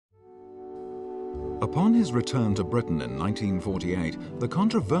Upon his return to Britain in 1948, the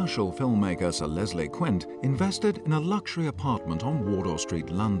controversial filmmaker Sir Leslie Quint invested in a luxury apartment on Wardour Street,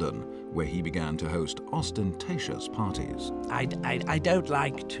 London, where he began to host ostentatious parties. I don't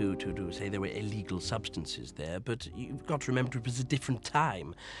like to say there were illegal substances there, but you've got to remember it was a different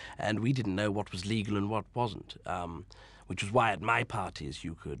time, and we didn't know what was legal and what wasn't, which was why at my parties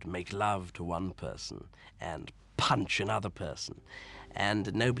you could make love to one person and punch another person,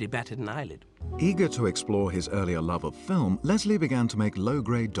 and nobody batted an eyelid. Eager to explore his earlier love of film, Leslie began to make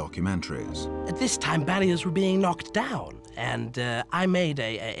low-grade documentaries. At this time, barriers were being knocked down, and I made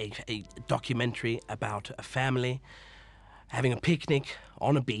a documentary about a family having a picnic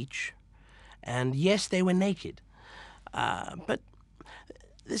on a beach, and yes, they were naked, but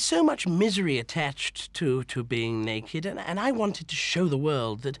there's so much misery attached to being naked, and I wanted to show the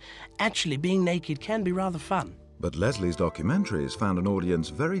world that actually being naked can be rather fun. But Leslie's documentaries found an audience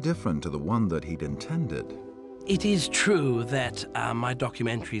very different to the one that he'd intended. It is true that my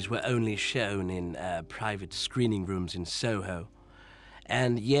documentaries were only shown in private screening rooms in Soho.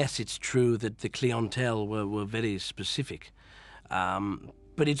 And yes, it's true that the clientele were very specific.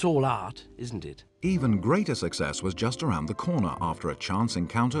 But it's all art, isn't it? Even greater success was just around the corner after a chance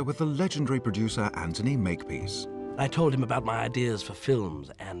encounter with the legendary producer Anthony Makepeace. I told him about my ideas for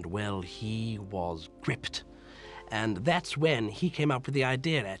films, and well, he was gripped. And that's when he came up with the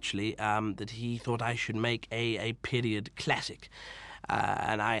idea, actually, that he thought I should make a period classic.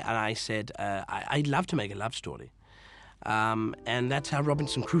 And I said, I'd love to make a love story. And that's how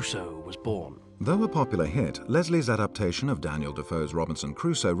Robinson Crusoe was born. Though a popular hit, Leslie's adaptation of Daniel Defoe's Robinson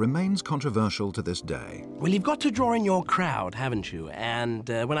Crusoe remains controversial to this day. Well, you've got to draw in your crowd, haven't you? And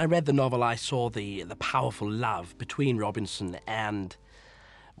when I read the novel, I saw the powerful love between Robinson and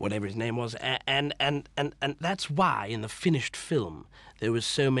whatever his name was, and that's why in the finished film there was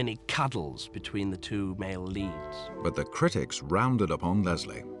so many cuddles between the two male leads. But the critics rounded upon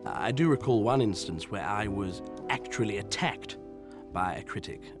Leslie. I do recall one instance where I was actually attacked by a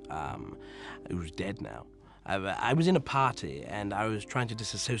critic who's dead now. I was in a party and I was trying to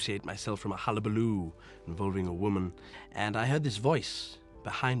disassociate myself from a hullabaloo involving a woman, and I heard this voice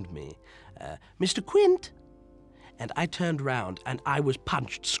behind me, "Mr. Quint?" And I turned round and I was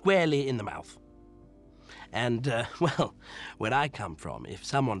punched squarely in the mouth. And, well, where I come from, if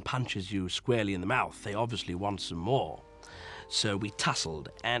someone punches you squarely in the mouth, they obviously want some more. So we tussled,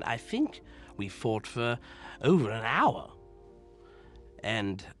 and I think we fought for over an hour.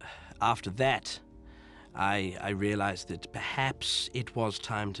 And after that, I realized that perhaps it was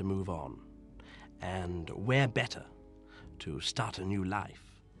time to move on. And where better to start a new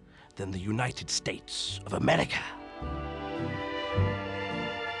life than the United States of America?